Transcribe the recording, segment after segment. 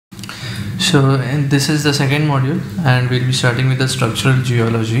And this is the second module, and we'll be starting with the structural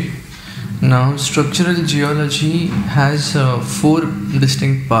geology. Now, structural geology has four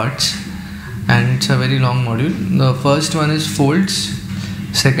distinct parts, and it's a very long module. The first one is folds,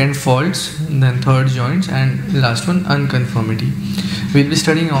 second faults, then third joints, and last one unconformity. We'll be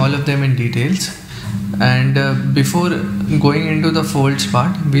studying all of them in details. And before going into the folds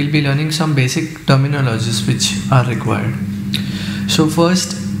part, we'll be learning some basic terminologies which are required. So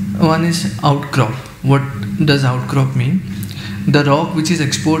first one is outcrop. What does outcrop mean? The rock which is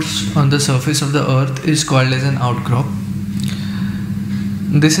exposed on the surface of the earth is called as an outcrop.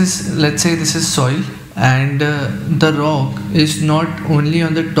 This is, let's say this is soil, and the rock is not only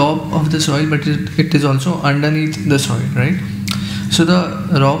on the top of the soil, but it is also underneath the soil, right? So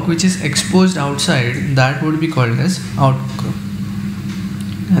the rock which is exposed outside, that would be called as outcrop,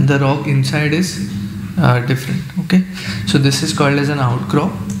 and the rock inside is different. Okay, so this is called as an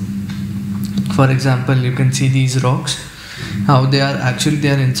outcrop. For example, you can see these rocks, how they are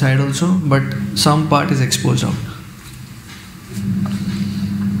inside also, but some part is exposed out.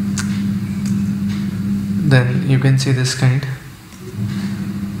 Then you can see this kind.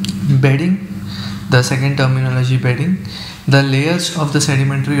 Bedding, the second terminology, bedding. The layers of the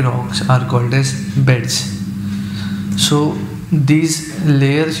sedimentary rocks are called as beds. So these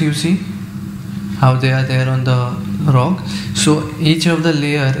layers, you see how they are there on the rock. So each of the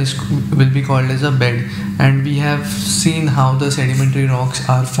layer will be called as a bed, and we have seen how the sedimentary rocks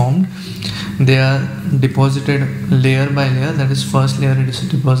are formed. They are deposited layer by layer. That is, first layer it is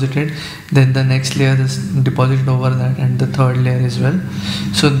deposited, then the next layer is deposited over that, and the third layer as well.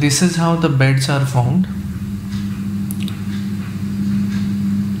 So this is how the beds are formed.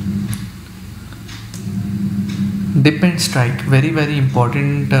 Dip and strike, very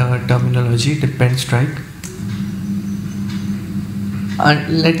important terminology. Dip and strike.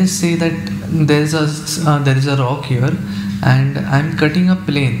 Let us say that there is a rock here, and I am cutting a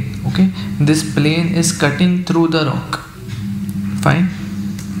plane. Okay, this plane is cutting through the rock. Fine.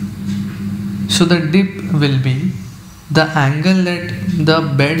 So the dip will be the angle that the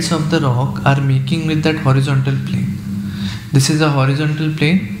beds of the rock are making with that horizontal plane. This is a horizontal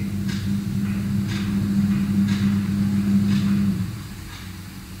plane.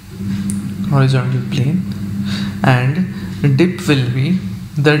 Horizontal plane, and dip will be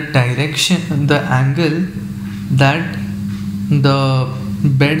the direction, the angle that the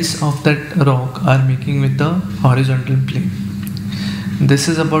beds of that rock are making with the horizontal plane. This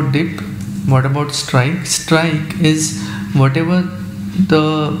is about dip. What about strike? Strike is whatever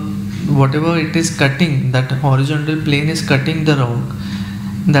it is cutting, that horizontal plane is cutting the rock,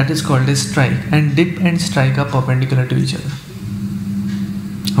 that is called as strike. And dip and strike are perpendicular to each other.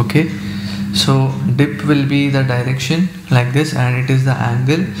 Okay, so dip will be the direction like this, and it is the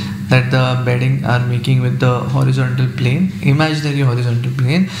angle that the bedding are making with the horizontal plane, imaginary horizontal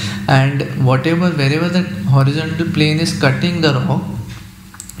plane, and wherever that horizontal plane is cutting the rock,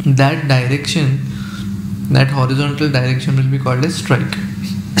 that direction, that horizontal direction will be called as strike,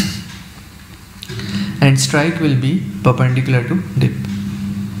 and strike will be perpendicular to dip.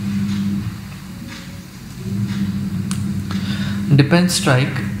 Dip and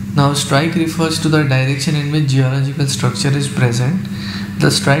strike. Now, strike refers to the direction in which geological structure is present. The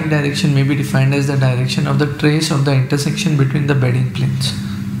strike direction may be defined as the direction of the trace of the intersection between the bedding planes.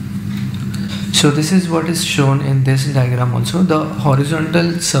 So this is what is shown in this diagram also. The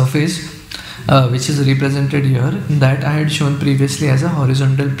horizontal surface which is represented here, that I had shown previously as a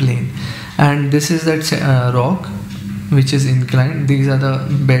horizontal plane, and this is that rock which is inclined. These are the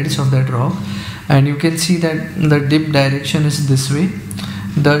beds of that rock, and you can see that the dip direction is this way.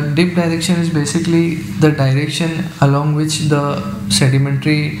 The dip direction is basically the direction along which the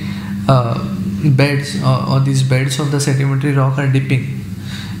sedimentary beds or these beds of the sedimentary rock are dipping.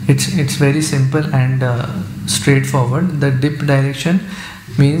 It's very simple and straightforward. The dip direction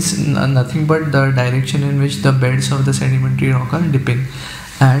means nothing but the direction in which the beds of the sedimentary rock are dipping,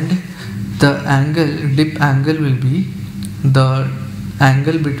 and the dip angle will be the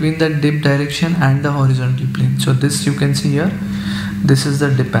angle between the dip direction and the horizontal plane. So this you can see here. This is the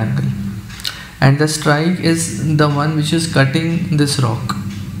dip angle, and the strike is the one which is cutting this rock,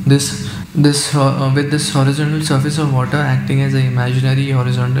 with this horizontal surface of water acting as an imaginary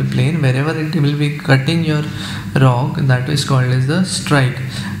horizontal plane. Wherever it will be cutting your rock, that is called as the strike.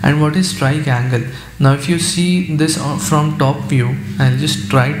 And what is strike angle? Now, if you see this from top view, I'll just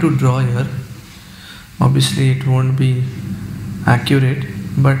try to draw here. Obviously, it won't be accurate,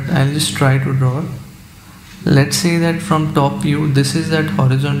 but I'll just try to draw. Let's say that from top view, this is that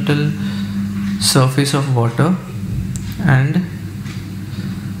horizontal surface of water, and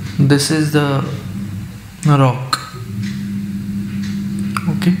this is the rock.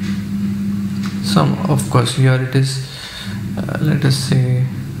 Okay, some, of course, here it is, let us say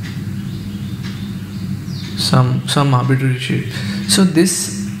some arbitrary shape. So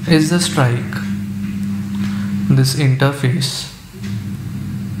this is the strike, this interface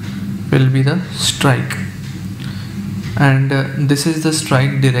will be the strike, and this is the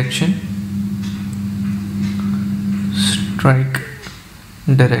strike direction,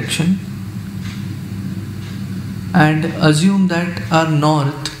 and assume that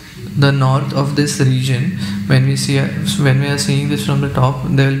our the north of this region, when we are seeing this from the top,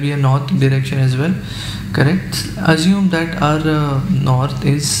 there will be a north direction as well, correct? Assume that our north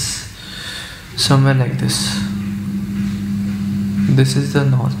is somewhere like this. This is the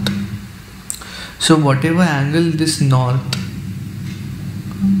north. So whatever angle that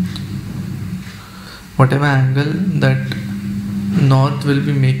north will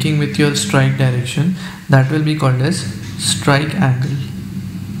be making with your strike direction, that will be called as strike angle.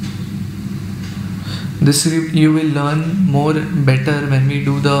 This you will learn more better when we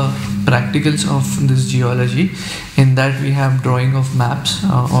do the practicals of this geology. In that we have drawing of maps.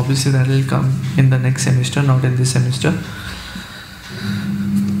 Obviously that will come in the next semester, not in this semester.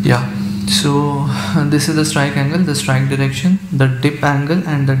 Yeah, so this is the strike angle, the strike direction, the dip angle,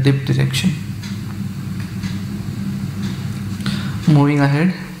 and the dip direction. Moving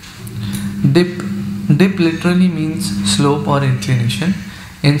ahead, dip literally means slope or inclination.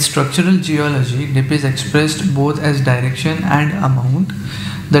 In structural geology, dip is expressed both as direction and amount.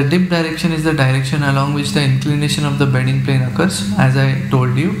 The dip direction is the direction along which the inclination of the bedding plane occurs. As I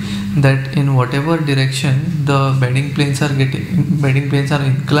told you, that in whatever direction the bedding planes are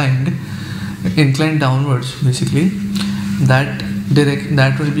inclined downwards, basically, that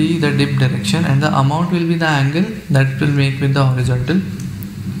will be the dip direction, and the amount will be the angle that will make with the horizontal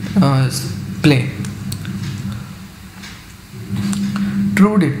plane.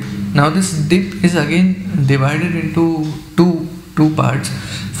 True dip. Now this dip is again divided into two parts.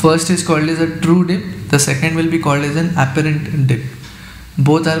 First is called as a true dip. The second will be called as an apparent dip.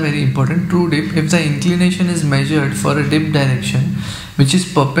 Both are very important. True dip, if the inclination is measured for a dip direction which is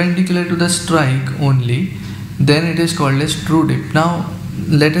perpendicular to the strike only, then it is called as true dip. Now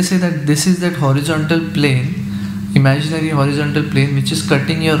let us say that this is that horizontal plane, imaginary horizontal plane, which is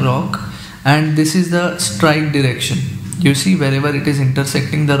cutting your rock, and this is the strike direction. You see, wherever it is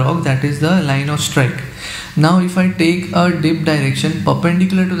intersecting the rock, that is the line of strike. Now if I take a dip direction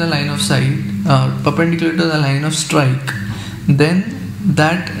perpendicular to the line of perpendicular to the line of strike, then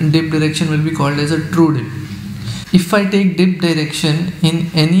that dip direction will be called as a true dip. If I take dip direction in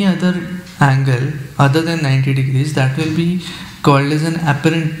any other angle other than 90 degrees, that will be called as an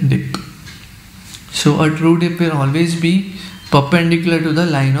apparent dip. So a true dip will always be perpendicular to the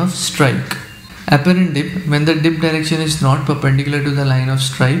line of strike. Apparent dip, when the dip direction is not perpendicular to the line of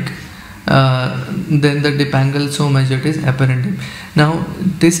strike, then the dip angle so measured is apparent dip. Now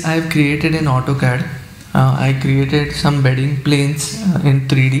this I have created in AutoCAD. I created some bedding planes in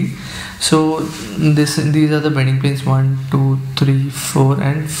 3D. So these are the bedding planes 1, 2, 3, 4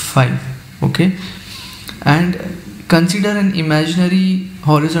 and 5. Okay, and consider an imaginary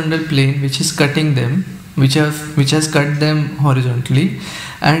horizontal plane which is cutting them, which has cut them horizontally,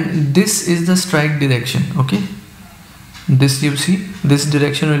 and this is the strike direction. Okay, this, you see, this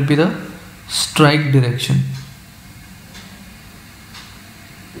direction will be the strike direction.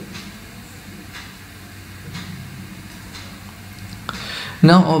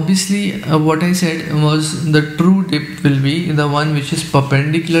 Now obviously what I said was the true dip will be the one which is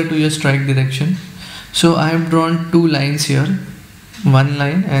perpendicular to your strike direction. So I have drawn two lines here, one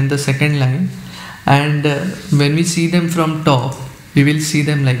line and the second line, and when we see them from top, we will see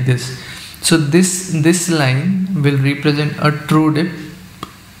them like this. So this line will represent a true dip,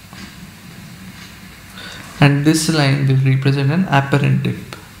 and this line will represent an apparent dip.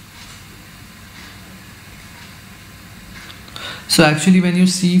 So actually when you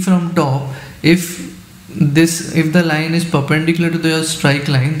see from top, if the line is perpendicular to the strike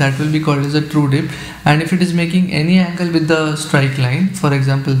line, that will be called as a true dip, and if it is making any angle with the strike line, for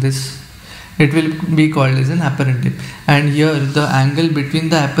example this, it will be called as an apparent dip. And here the angle between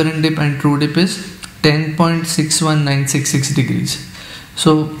the apparent dip and true dip is 10.61966 degrees.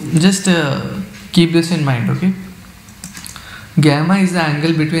 So just keep this in mind. Okay, gamma is the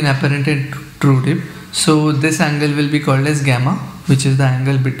angle between apparent and true dip. So this angle will be called as gamma, which is the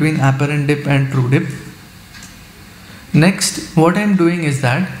angle between apparent dip and true dip. Next, what I am doing is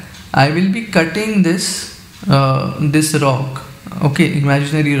that I will be cutting this rock, okay,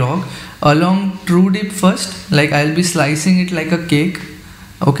 imaginary rock, along true dip first. Like I will be slicing it like a cake,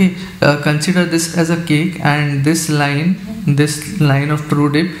 Okay, consider this as a cake, and this line of true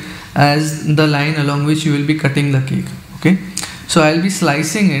dip as the line along which you will be cutting the cake. Okay, so I'll be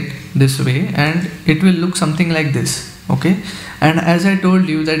slicing it this way and it will look something like this. Okay, and as I told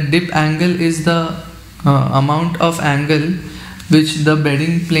you that dip angle is the amount of angle which the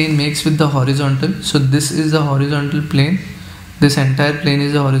bedding plane makes with the horizontal. So this is the horizontal plane, this entire plane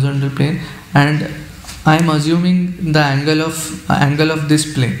is the horizontal plane, and I am assuming the angle of this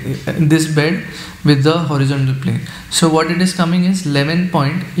plane, this bed with the horizontal plane. So what it is coming is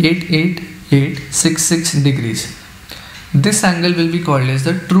 11.88866 degrees. This angle will be called as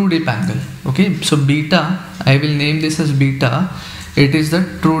the true dip angle. Okay, so beta, I will name this as beta. It is the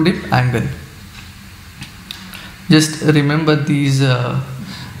true dip angle. Just remember these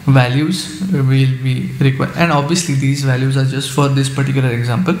values will be required, and obviously these values are just for this particular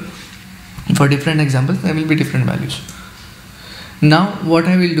example. For different examples there will be different values. Now what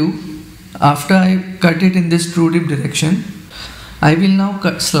I will do, after I cut it in this true dip direction, I will now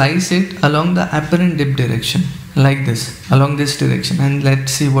slice it along the apparent dip direction, like this, along this direction, and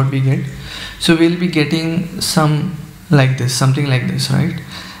let's see what we get. So we'll be getting some like this, something like this, right?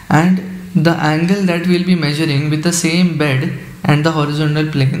 And the angle that we'll be measuring with the same bed and the horizontal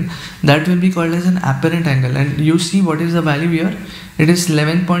plane, that will be called as an apparent angle. And you see what is the value here? It is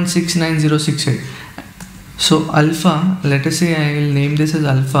 11.69068. So alpha, let us say I will name this as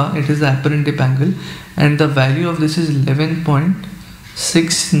alpha, it is the apparent dip angle, and the value of this is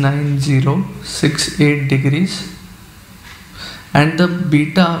 11.69068 degrees, and the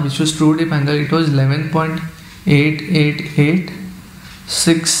beta, which was true dip angle, it was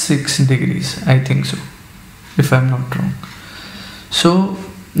 11.88866 degrees, I think so, if I am not wrong. So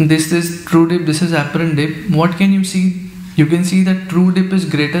this is true dip, this is apparent dip. What can you see? You can see that true dip is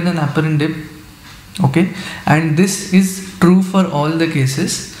greater than apparent dip. Okay, and this is true for all the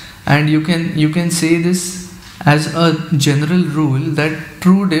cases, and you can say this as a general rule that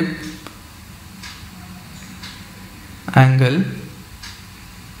true dip angle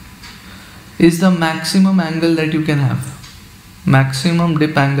is the maximum angle that you can have, maximum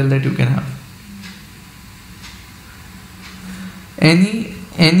dip angle that you can have.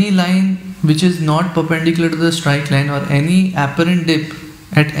 Any line which is not perpendicular to the strike line or any apparent dip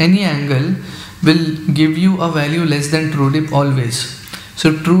at any angle will give you a value less than true dip always.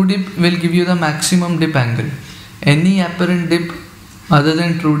 So true dip will give you the maximum dip angle. Any apparent dip other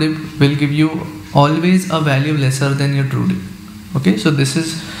than true dip will give you always a value lesser than your true dip. Okay, so this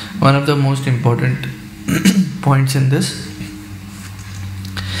is one of the most important points in this.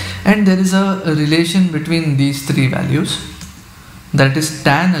 And there is a relation between these three values, that is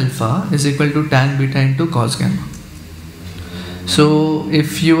tan alpha is equal to tan beta into cos gamma. So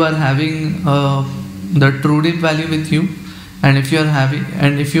if you are having the true dip value with you, and if you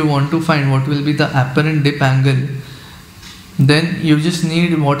want to find what will be the apparent dip angle, then you just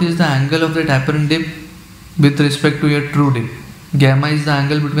need what is the angle of that apparent dip with respect to your true dip. Gamma is the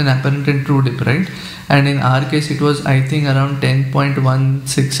angle between apparent and true dip, right? And in our case it was, I think, around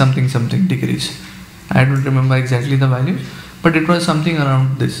 10.16 something degrees. I don't remember exactly the value, but it was something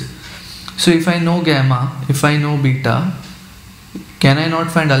around this. So if I know gamma, if I know beta, can I not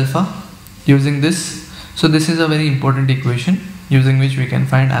find alpha using this? So this is a very important equation using which we can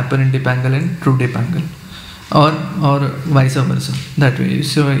find apparent dip angle and true dip angle, or vice versa, that way.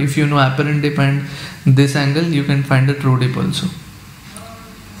 So if you know apparent dip and this angle, you can find the true dip also.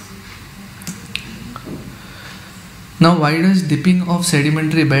 Now why does dipping of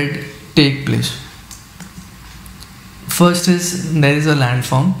sedimentary bed take place? First is there is a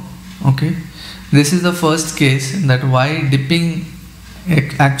landform. Okay, this is the first case that why dipping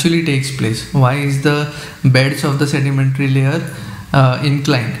actually takes place. Why is the beds of the sedimentary layer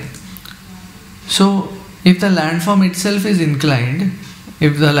inclined? So if the landform itself is inclined,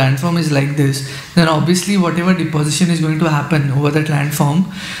 if the landform is like this, then obviously whatever deposition is going to happen over that landform,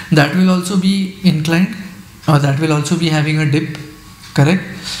 that will also be inclined, or that will also be having a dip, correct?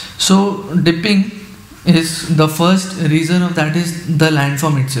 So dipping is the first reason of that is the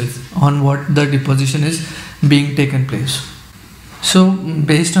landform itself, on what the deposition is being taken place. So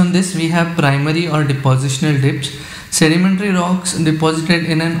based on this, we have primary or depositional dips. Sedimentary rocks deposited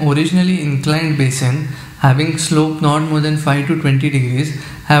in an originally inclined basin having slope not more than 5 to 20 degrees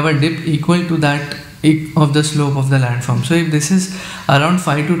have a dip equal to that of the slope of the landform. So if this is around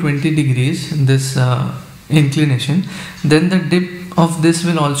 5 to 20 degrees, this inclination, then the dip of this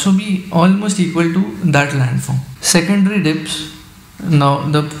will also be almost equal to that landform. Secondary dips, now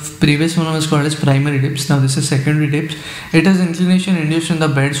the previous one was called as primary dips, now this is secondary dips. It is inclination induced in the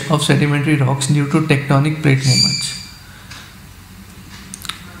beds of sedimentary rocks due to tectonic plate movements.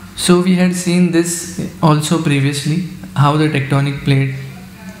 So we had seen this also previously, how the tectonic plates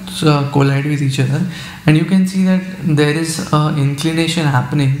collide with each other, and you can see that there is an inclination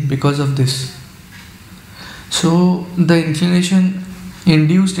happening because of this. So the inclination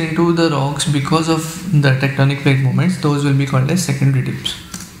induced into the rocks because of the tectonic plate movements, those will be called as secondary dips.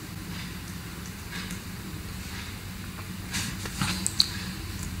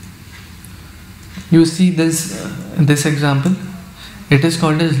 You see this example, it is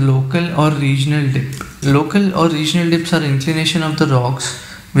called as local or regional dip. Local or regional dips are inclination of the rocks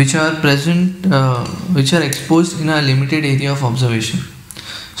which are present, which are exposed in a limited area of observation.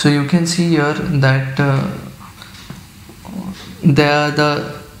 So you can see here that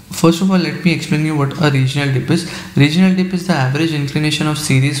first of all, let me explain you what a regional dip is. Regional dip is the average inclination of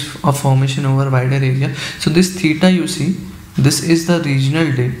series of formation over a wider area. So this theta you see, this is the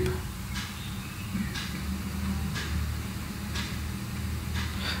regional dip,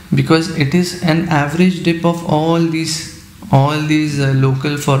 because it is an average dip of all these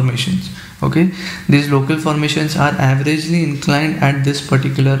local formations. Okay, these local formations are averagely inclined at this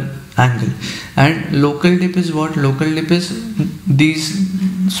particular angle. And local dip is what? Local dip is these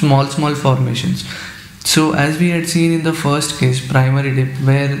small formations. So as we had seen in the first case, primary dip,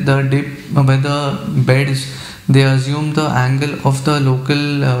 where the beds, they assume the angle of the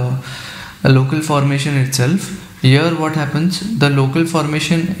local formation itself. Here what happens, the local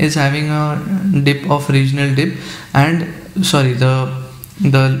formation is having a dip of regional dip, and the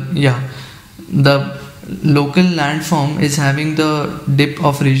local landform is having the dip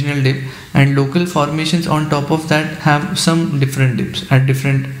of regional dip, and local formations on top of that have some different dips at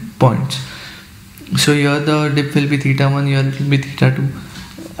different points. So here the dip will be theta 1, here it will be theta 2,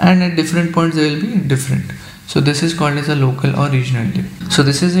 and at different points they will be different. So this is called as a local or regional dip. So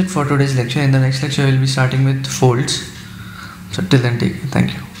this is it for today's lecture. In the next lecture we will be starting with folds. So till then, take care.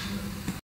 Thank you.